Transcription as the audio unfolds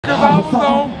Cause I was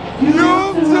on YouTube.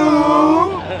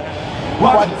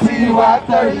 Watch TY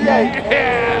 38.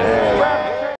 Yeah.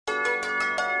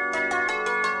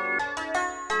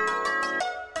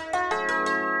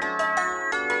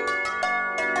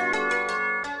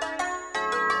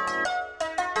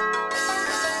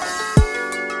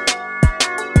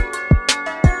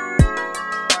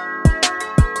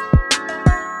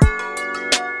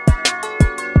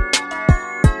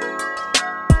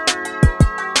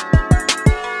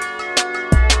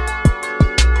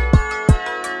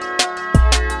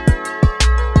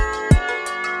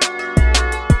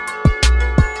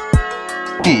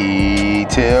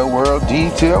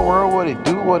 Detail world, what it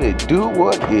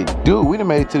do. We done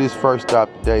made it to this first stop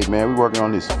today, man. We working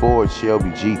on this Ford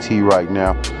Shelby GT right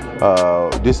now.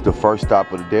 This is the first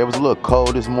stop of the day. It was a little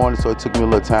cold this morning, so it took me a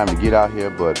little time to get out here,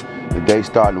 but the day's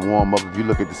starting to warm up. If you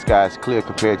look at the sky, it's clear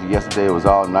compared to yesterday. It was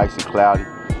all nice and cloudy.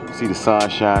 You see the sun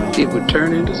shining. It would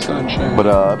turn into sunshine. But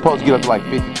it's supposed to get up to like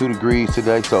 52 degrees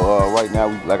today. So right now,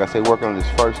 we, like I say, working on this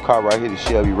first car right here, the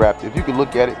Shelby Raptor. If you can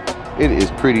look at it, it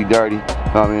is pretty dirty.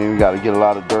 I mean, we got to get a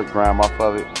lot of dirt grime off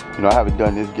of it. You know, I haven't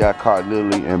done this guy car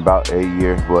literally in about a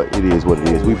year, but it is what it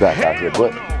is. We back out here.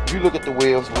 But if you look at the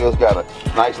wheels got a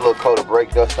nice little coat of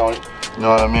brake dust on it. You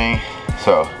know what I mean?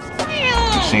 So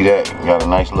you see that? Got a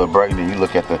nice little brake. And then you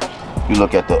look at the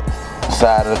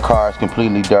side of the car. It's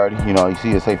completely dirty. You know, you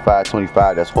see it say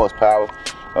 525. That's horsepower.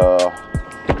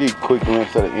 Give you a quick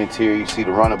glimpse of the interior. You see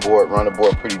the runner board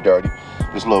pretty dirty.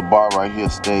 This little bar right here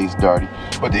stays dirty.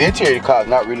 But the interior of the car is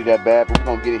not really that bad, but we're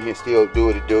gonna get in here and still do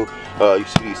what it do. You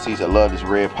see these seats, I love this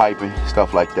red piping,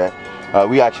 stuff like that.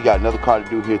 We actually got another car to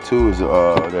do here too, is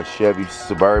the Chevy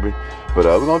Suburban. But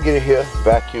we're gonna get in here,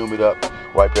 vacuum it up,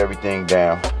 wipe everything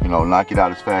down, you know, knock it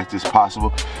out as fast as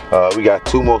possible. We got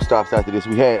 2 more stops after this.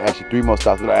 We had actually 3 more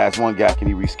stops, but I asked one guy, can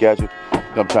he reschedule?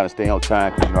 I'm trying to stay on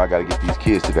time because, you know, I got to get these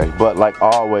kids today. But like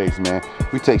always, man,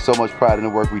 we take so much pride in the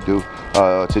work we do.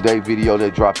 Today's video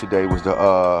that dropped today was the,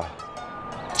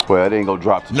 well, it ain't going to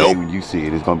drop today when you see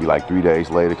it. It's going to be like 3 days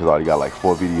later because I already got like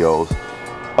 4 videos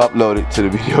uploaded to the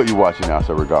video you're watching now,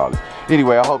 so regardless.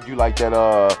 Anyway, I hope you like that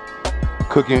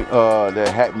cooking,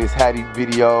 the Miss Hattie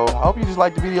video. I hope you just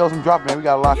like the videos I'm dropping, man. We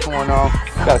got a lot going on.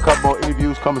 Got a couple more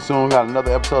interviews coming soon. Got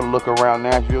another episode of Look Around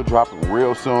Nashville dropping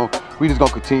real soon. We just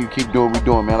gonna continue to keep doing what we're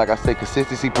doing, man. Like I say,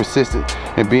 consistency, persistent,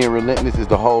 and being relentless is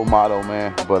the whole motto,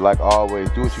 man. But like always,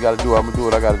 do what you gotta do. I'm gonna do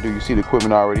what I gotta do. You see the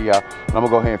equipment already out. And I'm gonna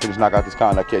go ahead and finish knock out this car,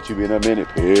 and I'll catch you in a minute.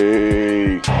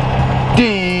 Peace.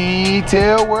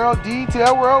 Detail world,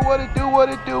 what it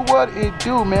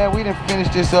do, man. We done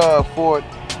finished this Ford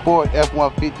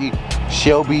F-150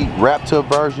 Shelby Raptor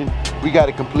version. We got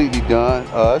it completely done.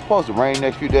 It's supposed to rain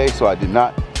next few days, so I did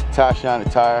not tie shine the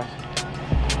tires.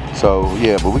 So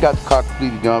yeah, but we got the car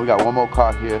completely done. We got one more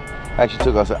car here. Actually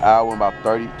took us an hour and about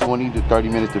 20 to 30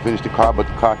 minutes to finish the car, but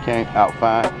the car came out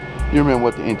fine. You remember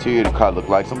what the interior of the car looked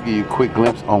like, so I'm gonna give you a quick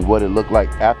glimpse on what it looked like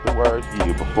afterwards, give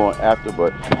you before and after.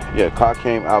 But yeah, the car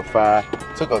came out fine.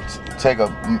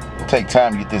 Take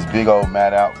time to get this big old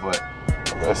mat out, but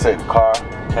let's say the car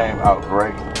came out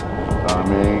great. I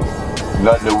mean,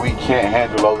 nothing that we can't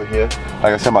handle over here.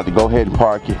 Like I said, I'm about to go ahead and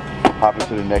park it, hop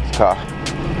into the next car.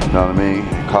 You know what I mean?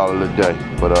 And call it a day.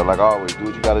 But like always, do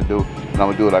what you gotta do. And I'm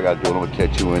gonna do what I gotta do. And I'm gonna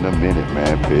catch you in a minute,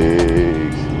 man.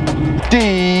 Peace.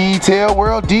 Detail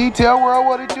world,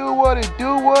 what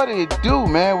it do,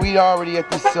 man. We already at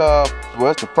this, well,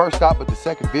 it's the first stop, but the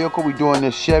second vehicle. We doing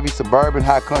this Chevy Suburban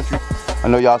High Country. I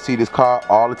know y'all see this car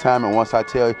all the time, and once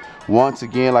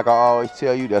again, like I always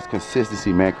tell you, that's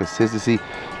consistency, man. Consistency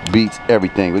beats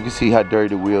everything. We can see how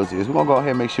dirty the wheels is. We're gonna go ahead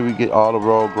and make sure we get all the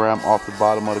road grime off the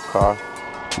bottom of the car.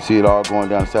 You see it all going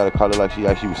down the side of the car. Look like she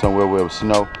actually was somewhere where it was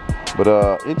snow. But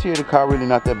interior of the car really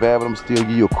not that bad, but I'm still give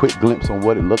you a quick glimpse on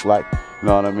what it looked like. You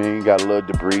know what I mean? Got a little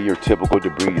debris, your typical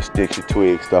debris, your sticks, your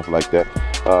twigs, stuff like that.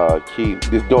 Key,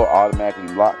 this door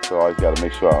automatically locks, so I always gotta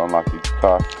make sure I unlock the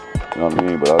car. You know what I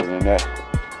mean? But other than that,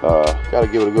 gotta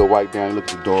give it a good wipe down.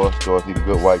 Look at the doors. Doors need a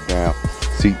good wipe down.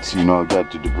 Seats, you know, got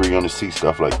the debris on the seat,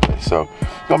 stuff like that. So,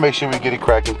 gonna make sure we get it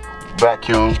cracking.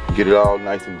 Vacuum, get it all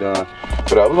nice and done.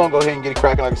 But we're gonna go ahead and get it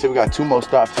cracking. Like I said, we got 2 more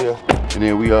stops here, and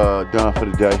then we done for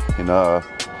the day. And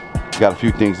got a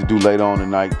few things to do later on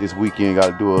tonight. This weekend,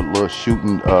 got to do a little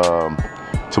shooting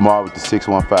tomorrow with the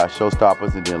 615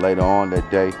 Showstoppers, and then later on that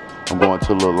day, I'm going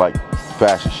to a little like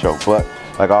fashion show. But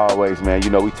like always, man, you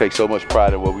know we take so much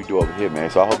pride in what we do over here, man.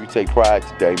 So I hope you take pride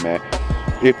today, man.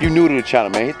 If you're new to the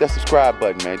channel, man, hit that subscribe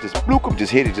button, man. Just bloop,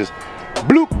 just hit it, just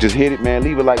bloop, just hit it, man.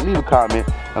 Leave a like, leave a comment,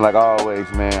 and like always,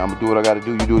 man, I'm gonna do what I gotta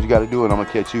do. You do what you gotta do, and I'm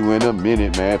gonna catch you in a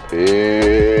minute, man.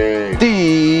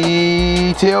 Peace.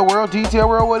 Detail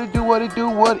world, what it do, what it do,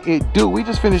 what it do. We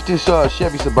just finished this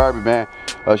Chevy Suburban, man.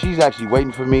 She's actually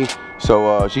waiting for me.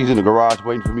 So she's in the garage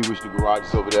waiting for me, which the garage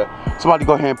is over there. So I'm about to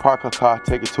go ahead and park her car,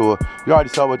 take it to her. You already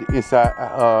saw what the inside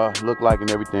looked like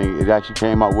and everything. It actually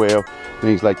came out well,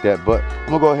 things like that. But I'm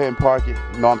gonna go ahead and park it.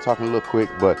 No, I'm talking a little quick,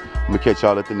 but I'm gonna catch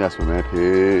y'all at the next one, man.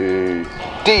 Peace.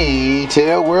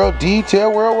 Detail world,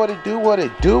 what it do, what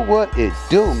it do, what it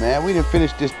do, man. We didn't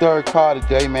finish this third car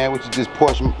today, man, which is this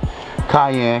Porsche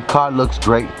Cayenne. Car looks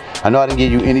great. I know I didn't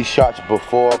give you any shots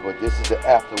before, but this is the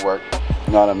after work.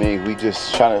 You know what I mean? We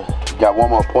just trying to, got one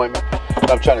more appointment.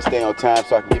 I'm trying to stay on time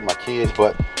so I can get my kids,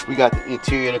 but we got the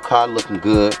interior of the car looking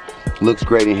good. Looks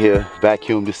great in here.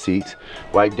 Vacuum the seats.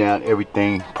 Wipe down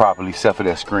everything properly, except for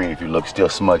that screen. If you look, still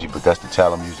smudgy, but that's the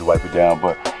towel I'm using to wipe it down.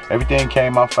 But everything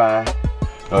came out fine.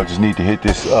 Just need to hit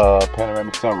this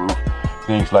panoramic sunroof,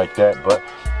 things like that. But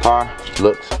car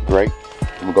looks great.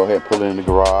 I'm gonna go ahead and pull it in the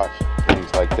garage,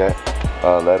 things like that.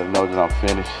 Let her know that I'm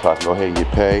finished so I can go ahead and get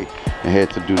paid and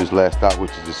head to do this last stop, which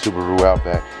is the Subaru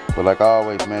Outback. But like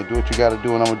always, man, do what you gotta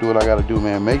do and I'm gonna do what I gotta do,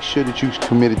 man. Make sure that you're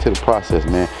committed to the process,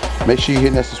 man. Make sure you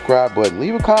hit that subscribe button.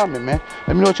 Leave a comment, man.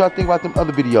 Let me know what y'all think about them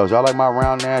other videos. Y'all like my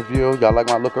around Nashville? Y'all like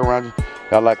my look around?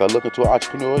 Y'all like a look into an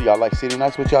entrepreneur? Y'all like city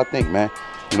nights? What y'all think, man?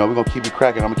 You know, we're gonna keep it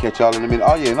cracking. I'm gonna catch y'all in a minute.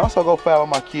 Oh yeah, and also go follow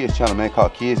my kids channel, man,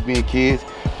 called Kids Being Kids.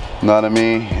 You know what I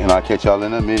mean? And I'll catch y'all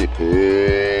in a minute.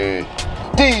 Peace.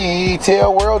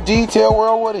 Detail world,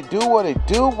 what it do, what it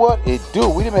do, what it do.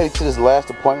 We done made it to this last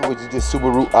appointment, which is this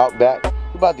Subaru Outback.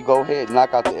 We're about to go ahead and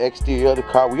knock out the exterior of the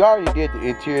car. We already did the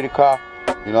interior of the car,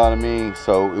 you know what I mean?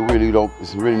 So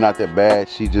it's really not that bad.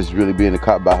 She just really be in the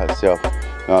car by herself, you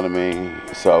know what I mean?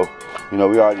 So, you know,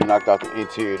 we already knocked out the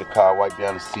interior of the car, wiped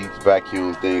down the seats,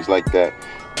 vacuum, things like that.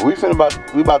 We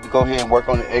about to go ahead and work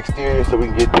on the exterior so we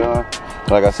can get done.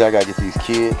 Like I said, I gotta get these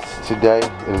kids today.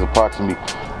 It is approximately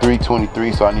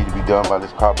 3:23, so I need to be done by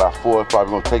this car by 4. It's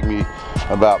probably gonna take me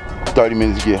about 30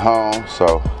 minutes to get home,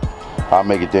 so I'll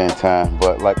make it there in time.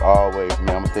 But like always,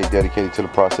 man, I'm gonna stay dedicated to the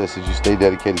process as you stay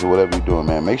dedicated to whatever you're doing,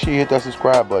 man. Make sure you hit that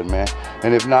subscribe button, man.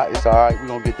 And if not, it's all right. We're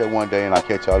gonna get that one day, and I'll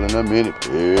catch y'all in a minute.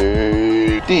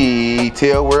 Peace.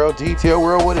 Detail world,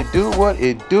 what it do, what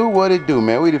it do, what it do,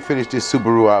 man. We done finished this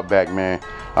Subaru Outback, man.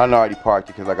 I done already parked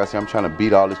it because, like I said, I'm trying to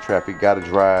beat all this traffic. Gotta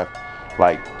drive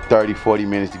like 30-40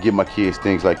 minutes to get my kids,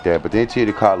 things like that. But the interior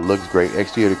of the car looks great.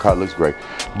 Exterior of the car looks great.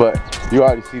 But you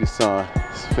already see the sun.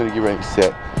 It's finna get ready to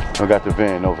set. I got the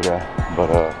van over there. But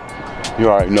you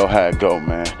already know how it go,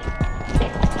 man.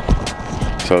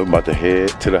 So I'm about to head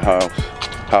to the house,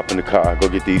 hop in the car, go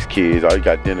get these kids. I already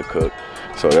got dinner cooked.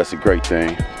 So that's a great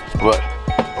thing. But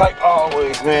like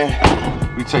always,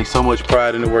 man, we take so much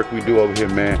pride in the work we do over here,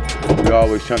 man. We're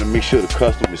always trying to make sure the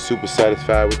customer is super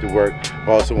satisfied with the work.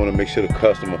 We also want to make sure the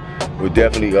customer will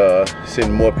definitely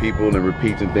send more people and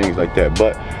repeats and things like that.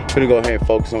 But I'm gonna go ahead and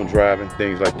focus on driving,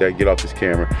 things like that. Get off this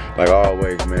camera. Like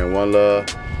always, man, one love.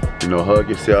 You know, hug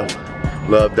yourself,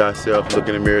 love thyself, look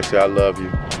in the mirror, say I love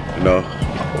you. You know,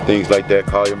 things like that.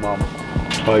 Call your mama,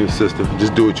 call your sister.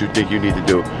 Just do what you think you need to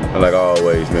do. And like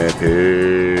always, man,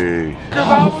 peace. Cause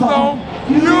I was on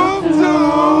YouTube.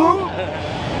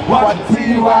 Watch the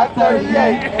TY 38.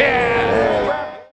 Yeah.